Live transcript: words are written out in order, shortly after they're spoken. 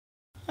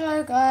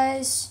Hello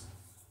guys.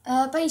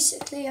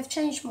 Basically I've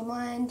changed my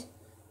mind.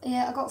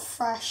 Yeah, I got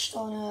thrashed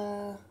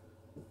on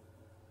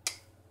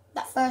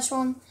that first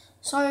one.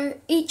 So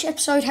each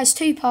episode has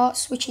two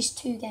parts, which is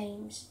two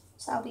games.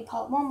 So that'll be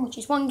part one, which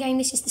is one game.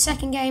 This is the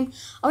second game.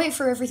 I went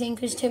through everything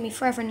because it took me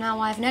forever, and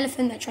now I have an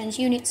elephant that trains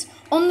units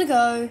on the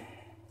go,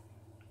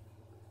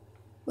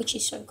 which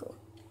is so cool.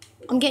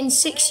 I'm getting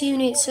 6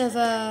 units of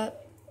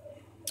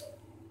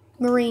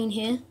marine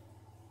here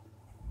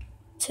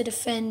to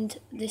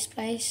defend this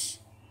place.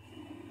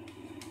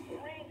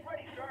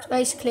 So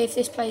basically, if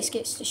this place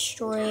gets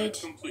destroyed,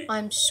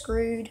 I'm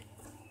screwed.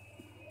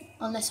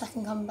 Unless I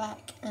can come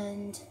back,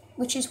 and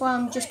which is why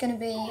I'm just going to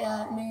be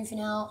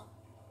moving out,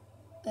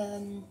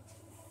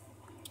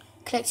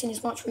 collecting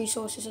as much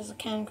resources as I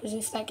can, because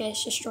if that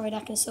gets destroyed,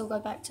 I can still go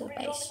back to the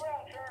base.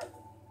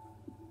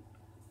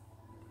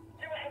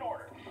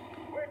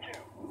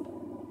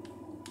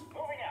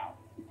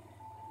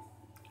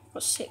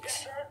 Got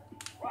 6.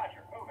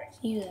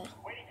 You there.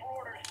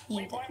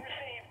 You there.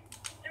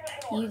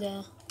 You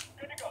there.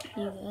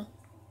 You there.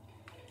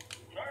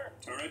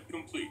 Turret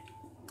complete.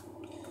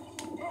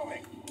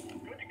 Moving.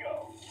 Good to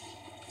go.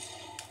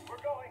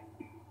 We're going.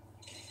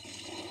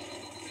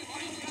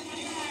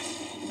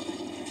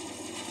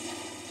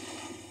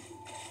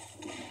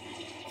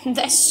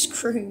 They're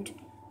screwed.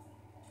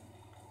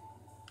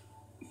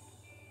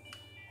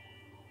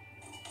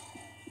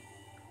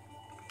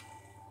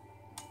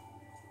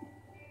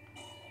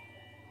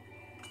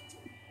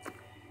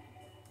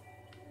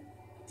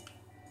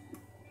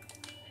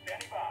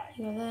 Standing by.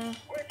 You're there.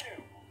 Where to?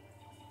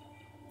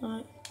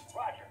 Right.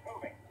 Roger.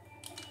 Moving.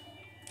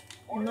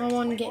 No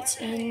one gets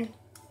in.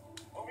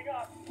 Moving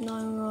up. No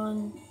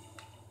one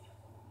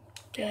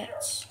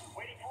gets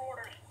Waiting for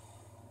orders.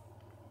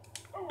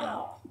 Move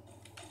out.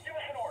 Give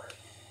us an order.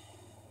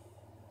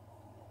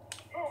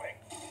 Moving.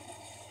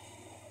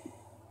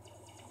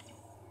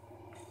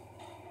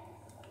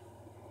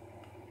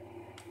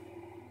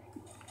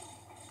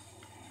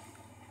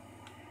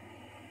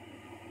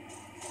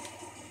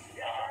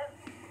 Yes, sir.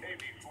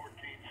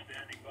 AB-14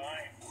 standing by.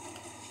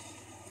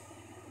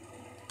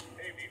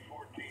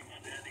 AB-14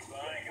 standing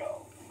by. Go.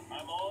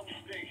 I'm on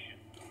station.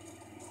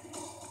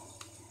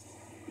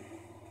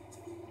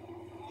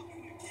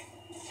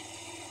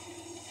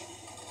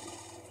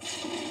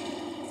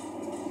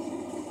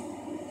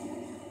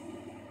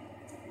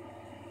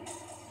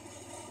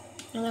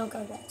 And they'll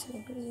go back to the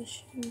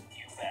position. You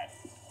bet.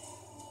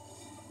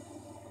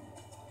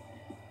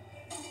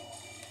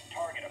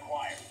 Target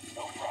acquired.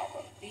 No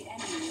problem. The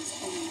enemy is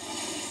fully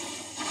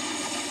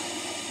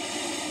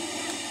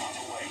On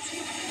the way. Too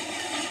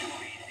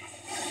easy.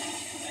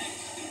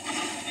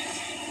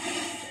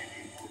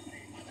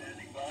 AB-14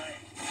 standing by.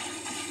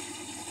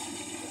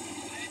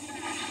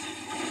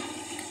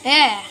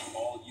 Yeah.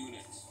 All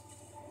units.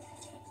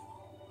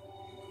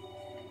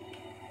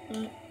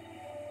 Mm.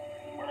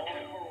 We're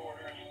holding for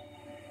orders.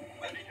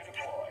 Ready to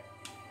deploy.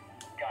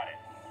 Got it.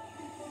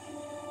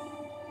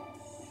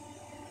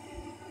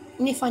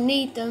 And if I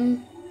need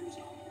them,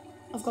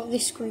 I've got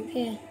this group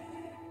here.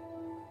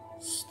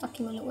 Stuck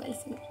in my little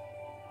elephant.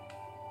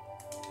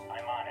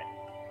 I'm on it.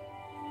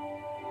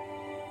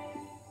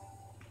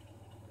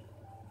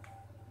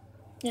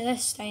 Yeah, they're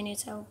staying here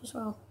to help as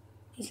well.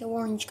 These little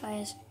orange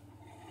guys.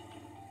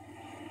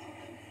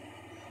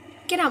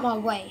 Get out my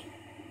way.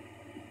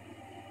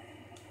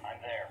 I'm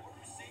there.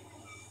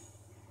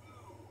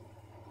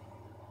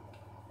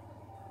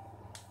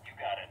 You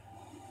got it.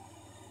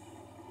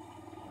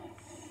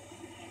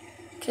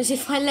 Because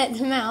if I let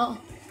them out,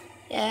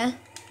 yeah,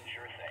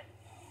 Sure thing.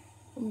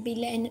 I'll be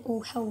letting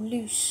all hell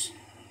loose.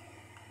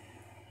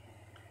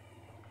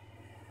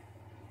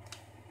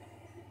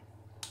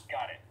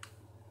 Got it.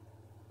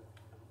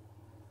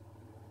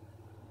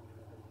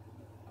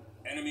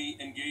 Enemy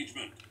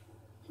engagement.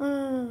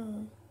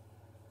 Hmm.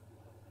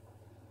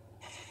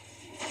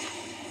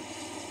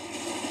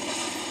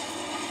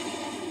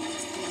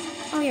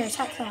 Oh yeah,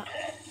 attack that.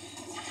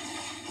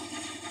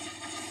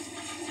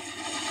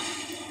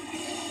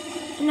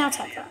 And now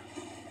attack that.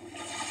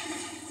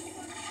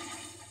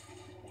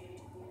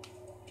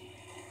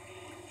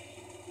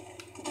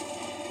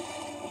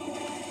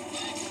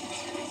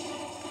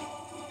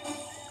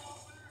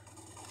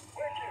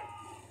 Where to?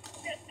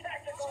 Get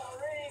tactical,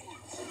 Marine.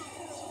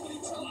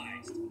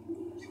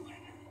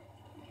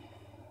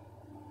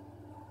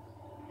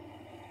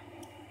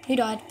 Who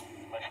died?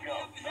 Let's go.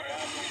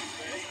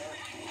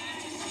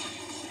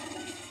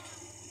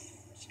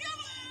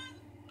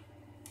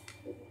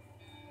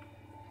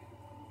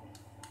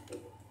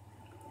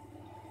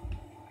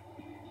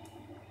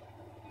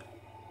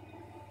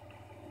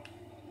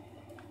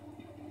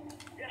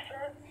 Yes,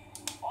 sir.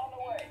 On the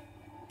way.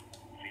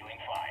 Feeling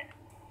fine.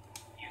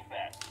 You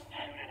bet.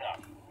 Suited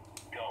up.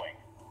 Going.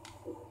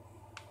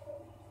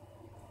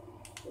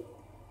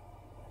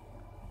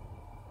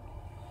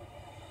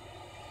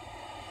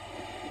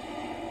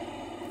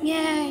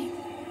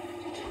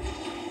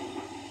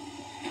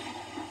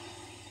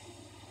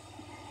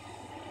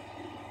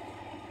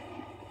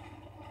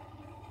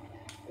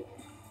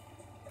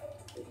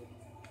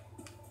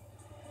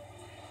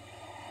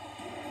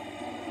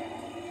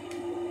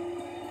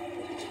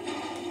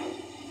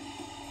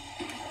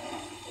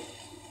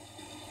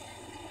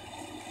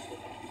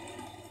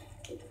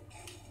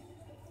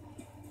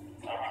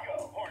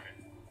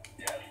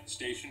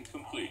 Station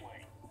complete.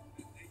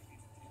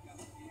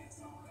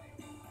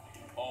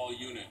 All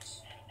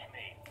units. To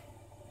me.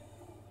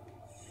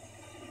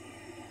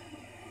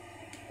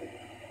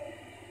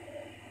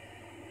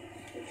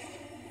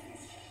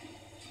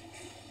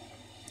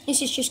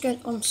 This is just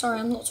good. Oh, I'm sorry,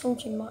 I'm not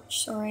talking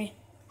much. Sorry.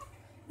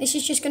 This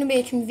is just going to be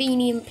a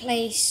convenient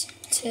place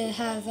to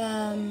have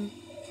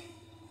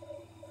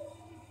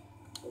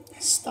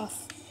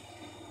stuff.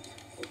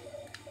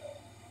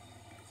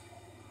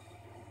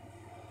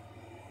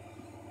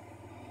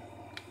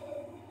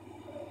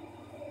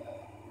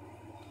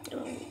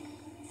 Oh,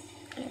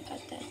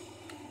 notepad there.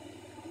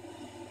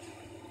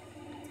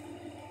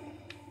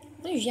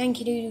 Those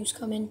Yankee Doodles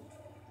coming.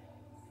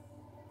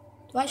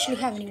 Do I actually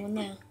have anyone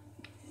there?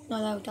 No,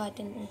 they all died,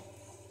 didn't they?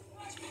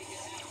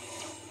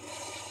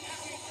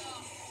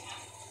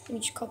 Let me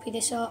just copy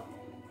this up.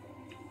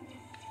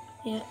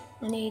 Yeah,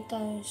 I need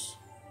those.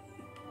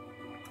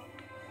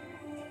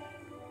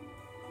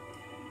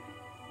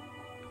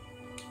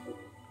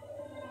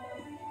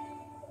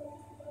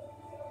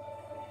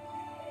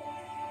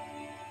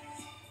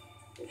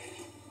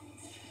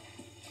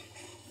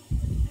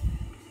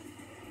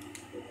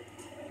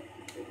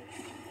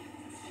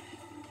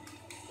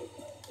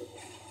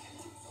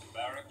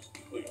 Barracks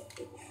complete.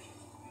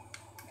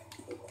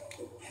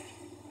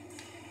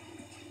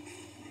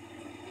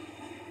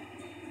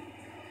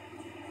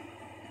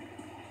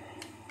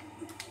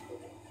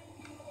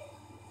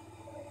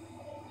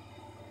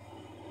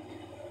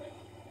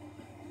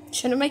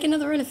 Shouldn't I make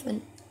another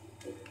elephant?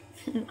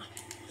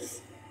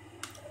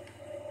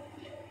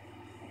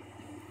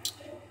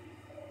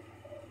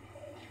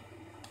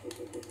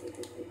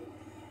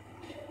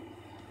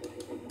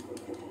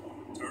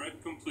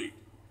 Turret complete.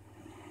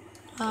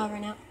 Ah,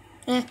 ran out.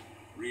 Eh.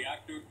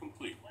 Reactor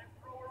complete.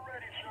 Flamethrower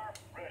ready, sir.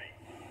 Ready.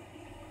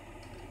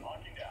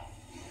 Launching down.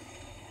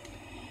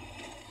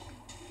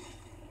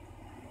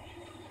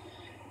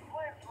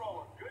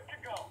 Flamethrower, good to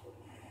go.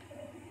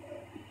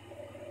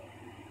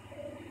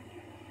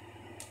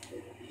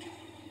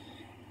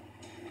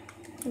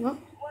 What?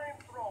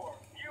 Flamethrower,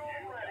 fuel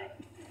ready.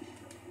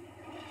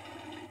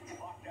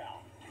 Lock down.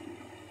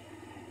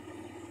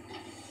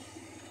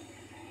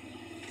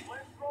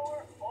 Flamethrower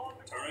on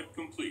the Turret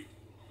complete.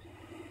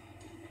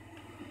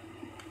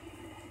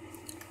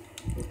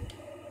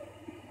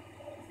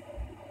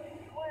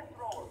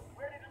 flamethrower,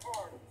 ready to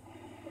burn.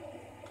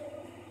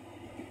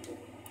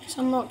 Let's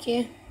unlock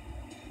you.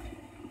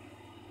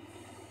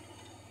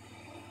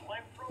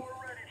 Flamethrower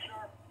ready,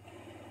 sir.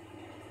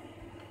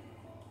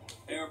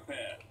 Air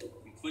pad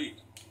complete.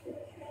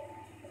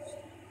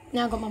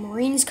 Now I've got my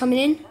Marines coming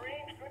in.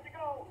 Marines, good to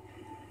go.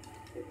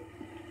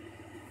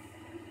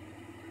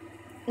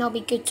 And I'll be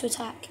good to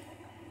attack.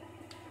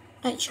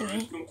 Actually,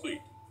 Turret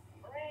complete.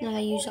 Marines, no,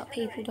 they use up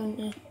people, don't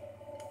they?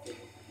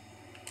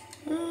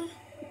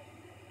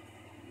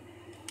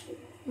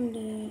 And,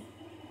 Marines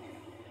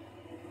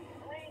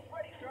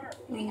ready, sir.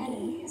 The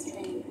enemy is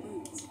training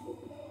brutes.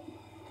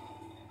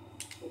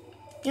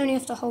 you only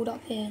have to hold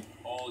up here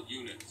All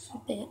units. a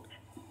bit.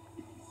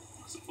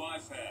 Supply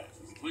pad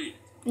complete.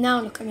 Now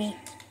look at me.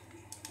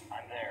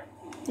 I'm there.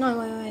 No,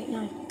 wait,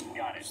 no.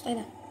 Got it. Stay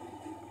there.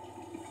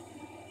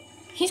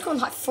 He's got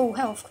like full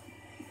health.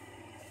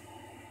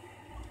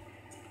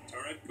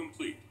 Turret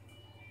complete.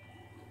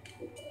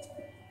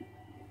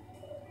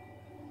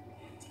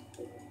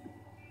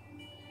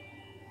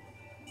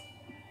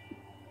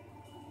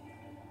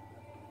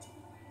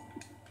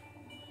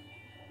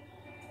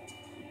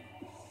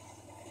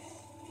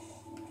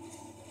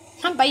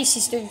 My base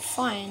is doing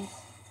fine.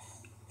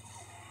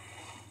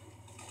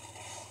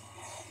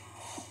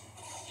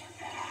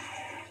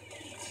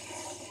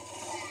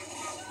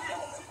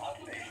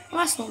 Well,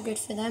 that's not good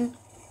for them.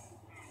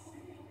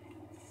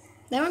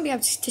 They won't be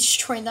able to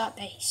destroy that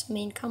base. I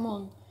mean, come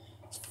on.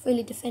 It's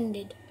fully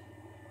defended.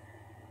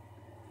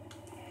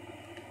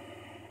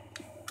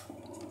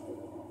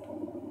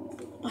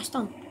 Nice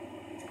done.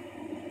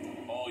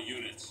 All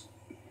units.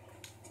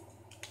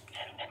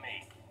 Shoot to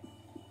me.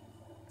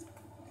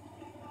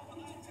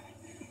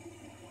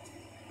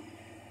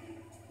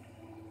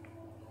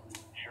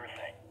 Sure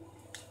thing.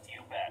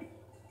 You bet.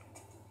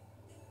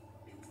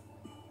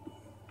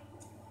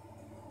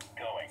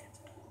 Going.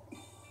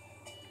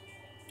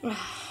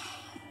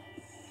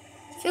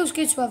 Feels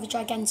good to have a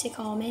gigantic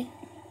army.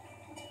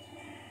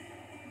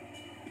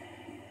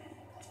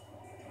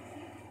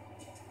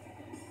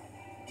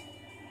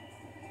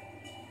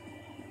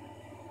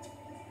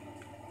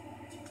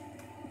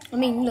 I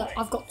mean, look,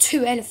 I've got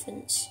 2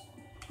 elephants.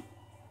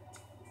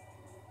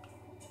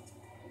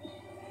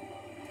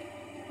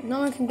 No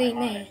one can beat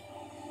me.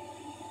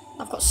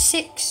 I've got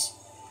 6.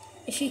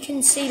 If you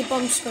can see the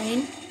bomb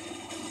screen.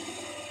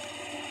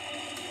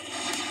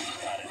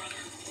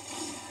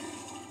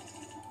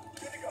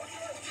 Good to go,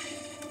 sir.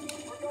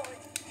 We're going.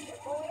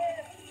 We're going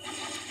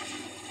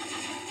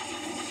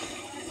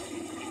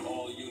in.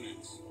 All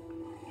units.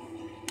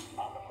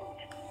 On the move.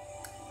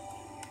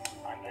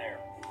 I'm there.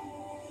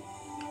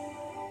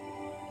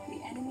 The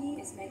enemy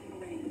is making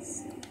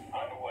raids.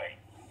 On the way.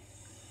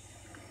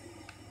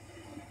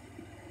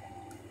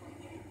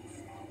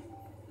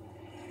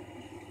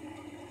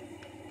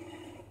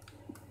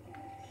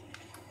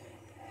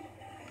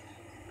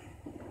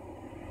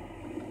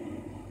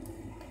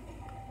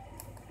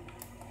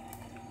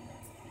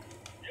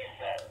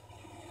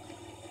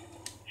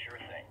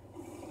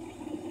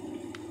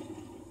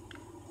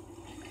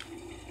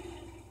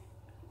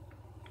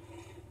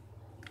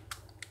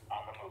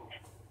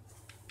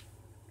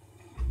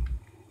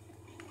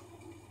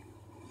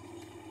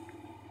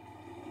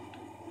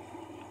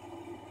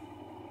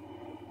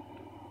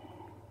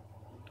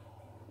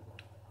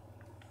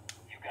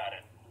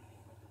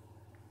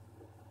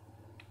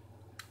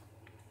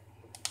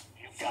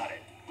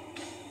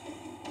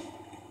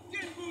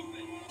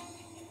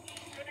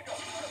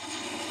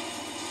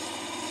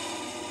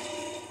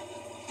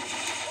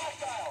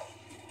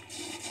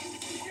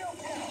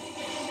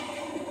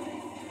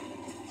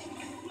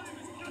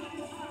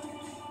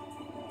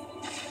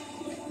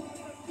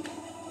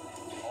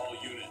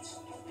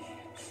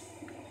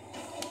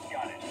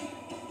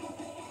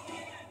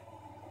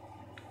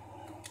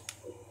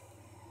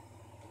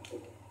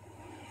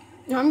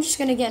 No, I'm just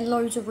going to get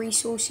loads of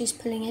resources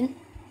pulling in.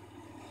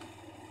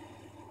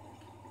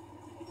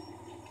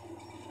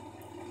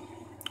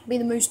 Be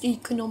the most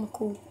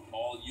economical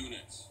All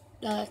units.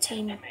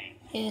 team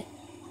here.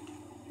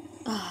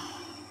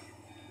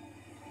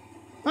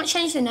 Might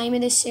change the name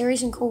of this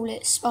series and call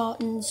it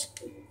Spartans.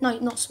 No,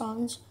 not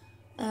Spartans.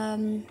 Where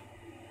to?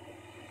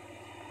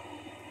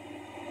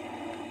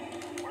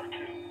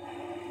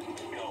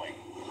 Going.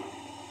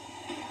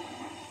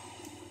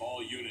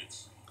 All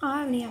units.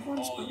 I only have one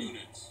All Spartan.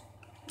 units.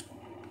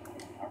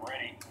 I'm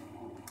ready.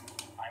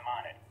 I'm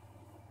on it.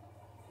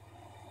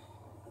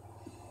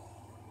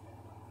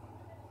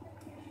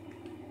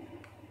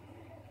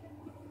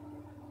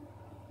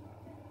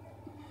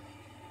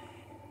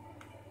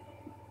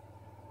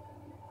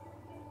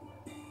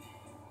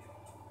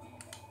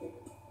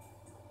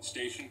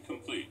 Station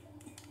complete.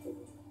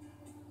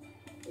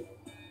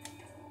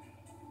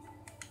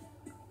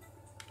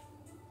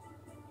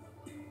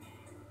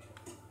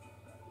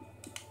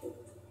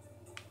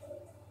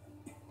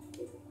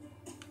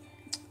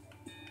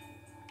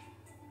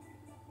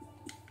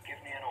 Give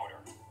me an order.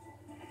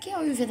 Get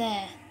over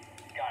there.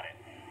 Got it.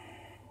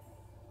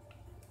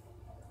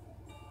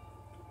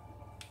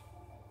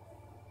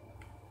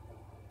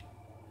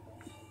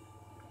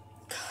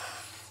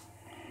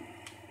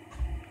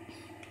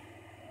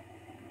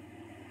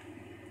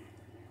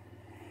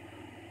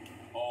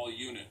 All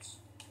units.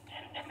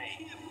 To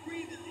me.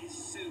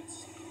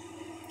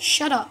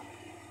 Shut up.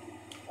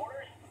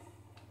 Orders?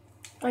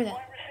 Go there.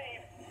 Point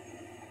received.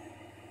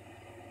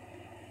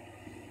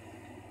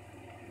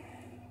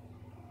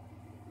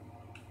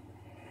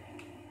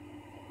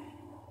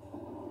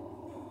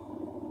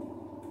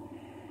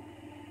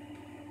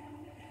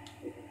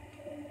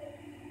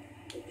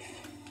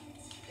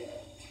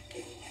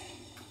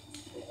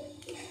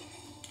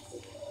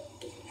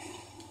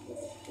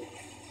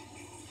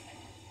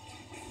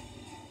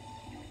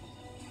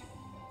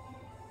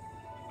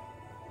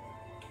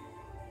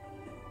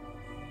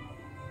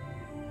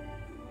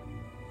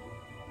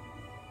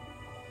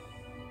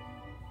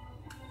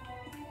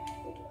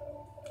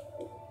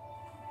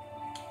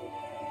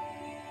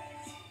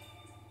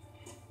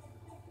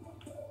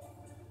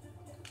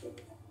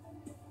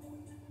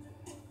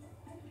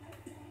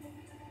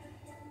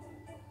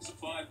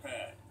 Supply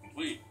pad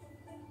complete.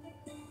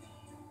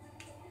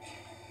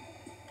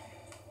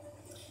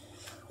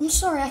 I'm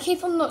sorry, I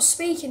keep on not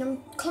speaking.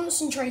 I'm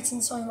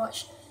concentrating so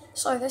much.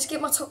 So let's get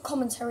my top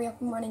commentary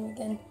up and running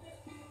again.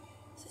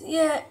 So,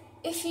 yeah,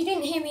 if you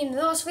didn't hear me in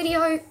the last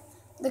video,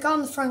 the guy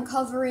on the front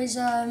cover is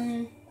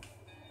my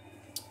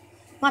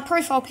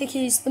profile pic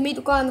is the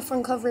middle guy on the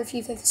front cover. If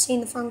you've ever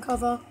seen the front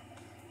cover,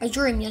 I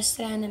drew him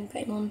yesterday and then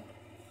put him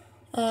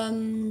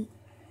on.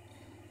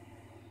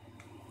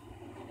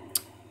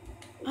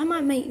 I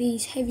might make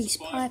these heavy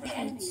supply pads.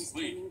 Enemies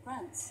training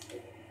grunts.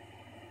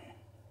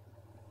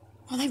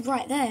 Are they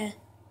right there?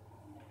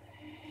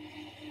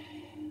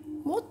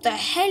 What the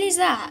hell is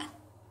that?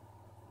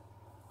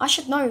 I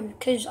should know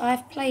because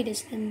I've played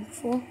as them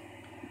before.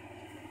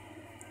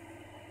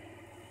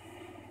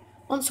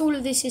 Once all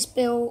of this is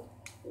built,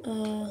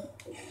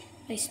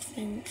 base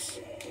defense,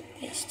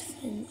 base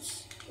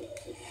defense,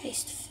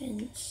 base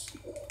defense,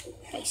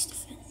 base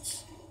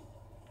defense.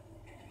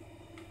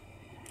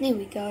 There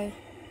we go.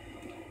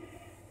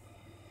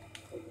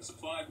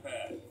 Supply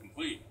pad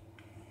complete.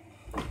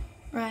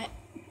 Right.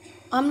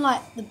 I'm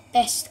like the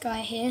best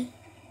guy here.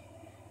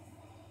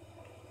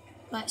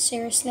 Like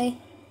seriously.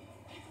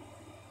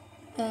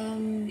 The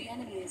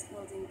enemy is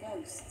building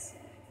ghosts.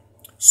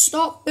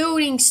 Stop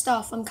building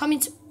stuff. I'm coming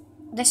to.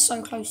 They're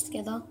so close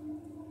together.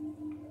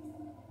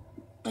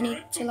 I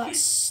need to like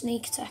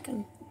sneak attack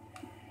them.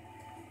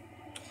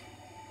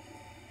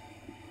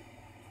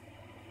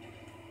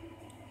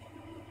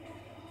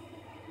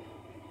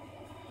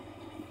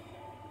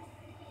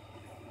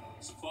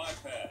 Supply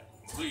pad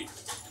complete.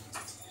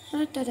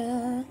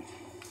 Da-da-da.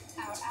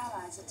 Our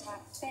allies'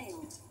 attack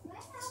failed.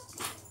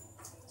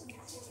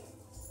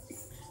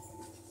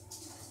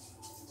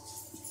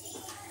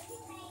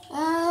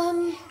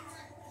 I'm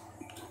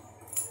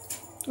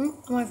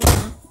over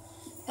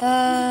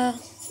there.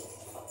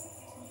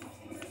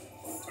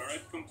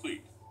 Turret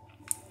complete.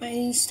 Right,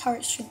 these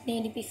turrets should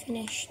nearly be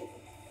finished.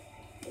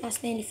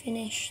 That's nearly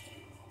finished.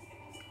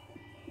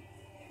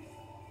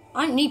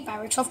 I don't need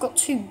barracks. I've got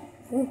 2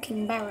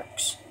 walking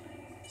barracks.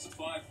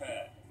 Supply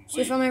pad So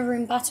if complete. I'm ever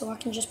in battle, I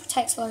can just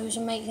protect those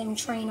and make them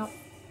train up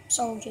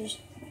soldiers.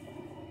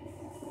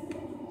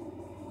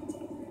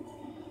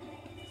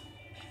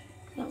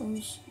 That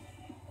one's...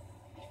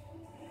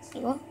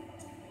 Wait, what?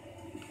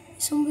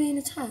 Is someone being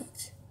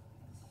attacked?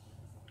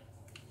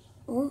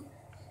 Oh,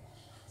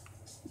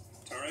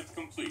 Turret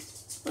complete.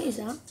 what is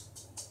that?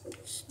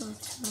 Sniper.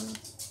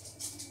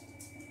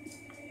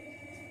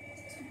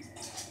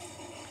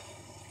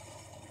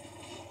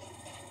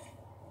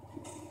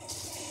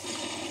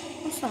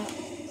 What's that?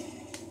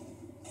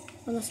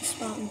 Oh, that's a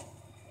Spartan.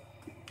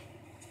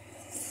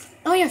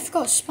 Oh yeah, I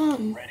forgot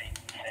Spartan. Ready.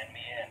 Send me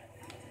in.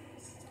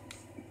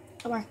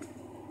 Don't worry.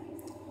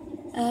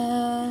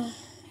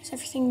 Is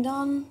everything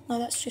done? No,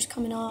 that's just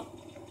coming up.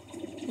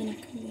 Then I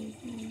can move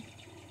on.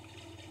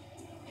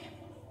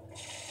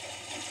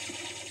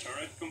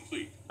 Turret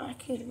complete. I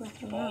could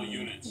wrap around. All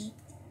units. Yeah.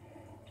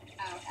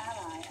 Our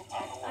ally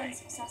attacked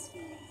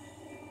unsuccessfully.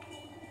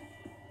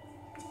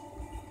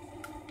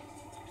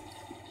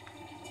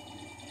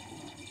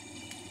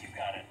 You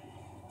got it.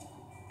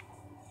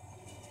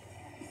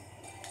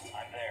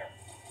 I'm there.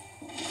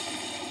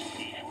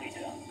 Easily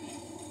done.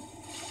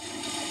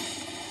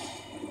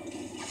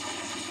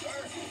 Sir,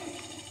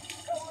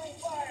 covering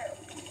fire.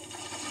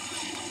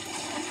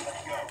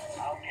 Let's go.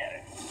 I'll get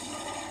it.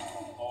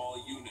 All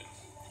units.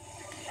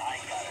 I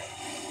got it.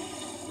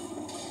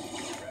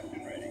 Prepped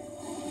and ready.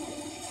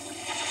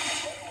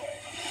 Right away.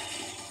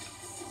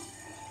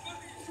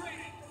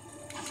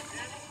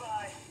 Stand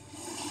by.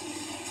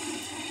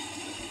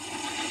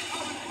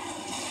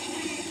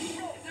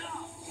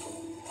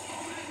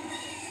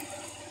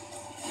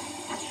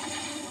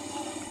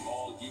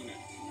 All units.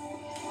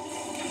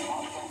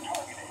 Hostile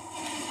targeted.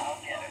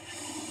 I'll get it.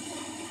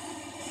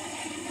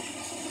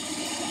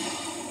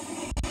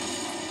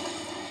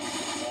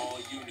 All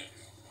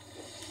units.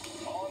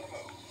 On the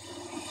move.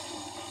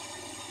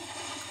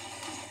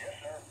 Yes,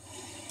 sir.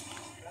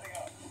 Setting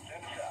up.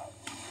 Send us out.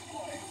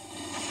 Deploying.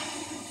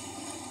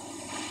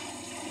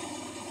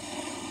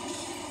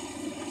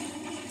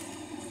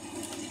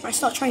 Right,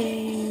 start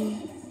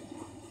training.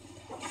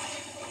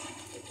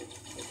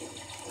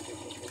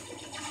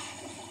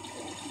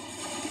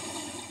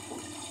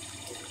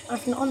 I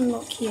can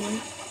unlock you.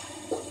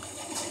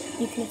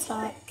 You can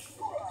attack.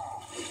 We're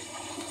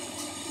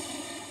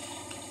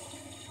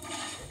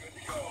good to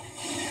go.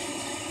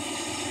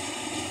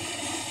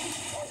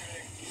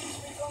 Targeting.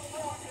 Please on the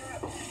ground, sir.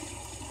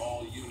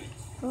 All units.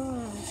 Oh.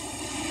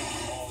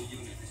 All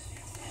units.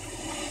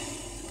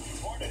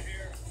 Hornet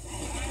here.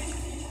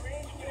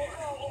 Green, Our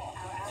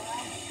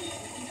ally has been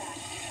driven back.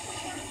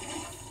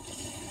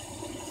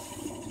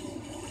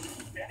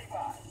 standing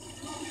by.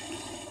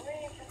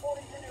 Marines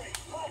reporting for duty.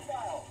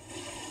 Hostile.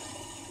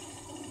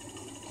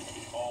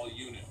 All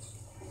units.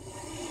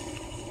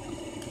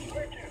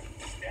 Where to?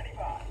 Standing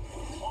by.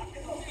 Locked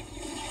and loaded.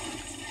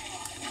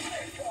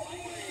 There you go,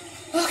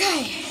 Marines. Okay.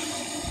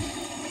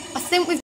 I think we've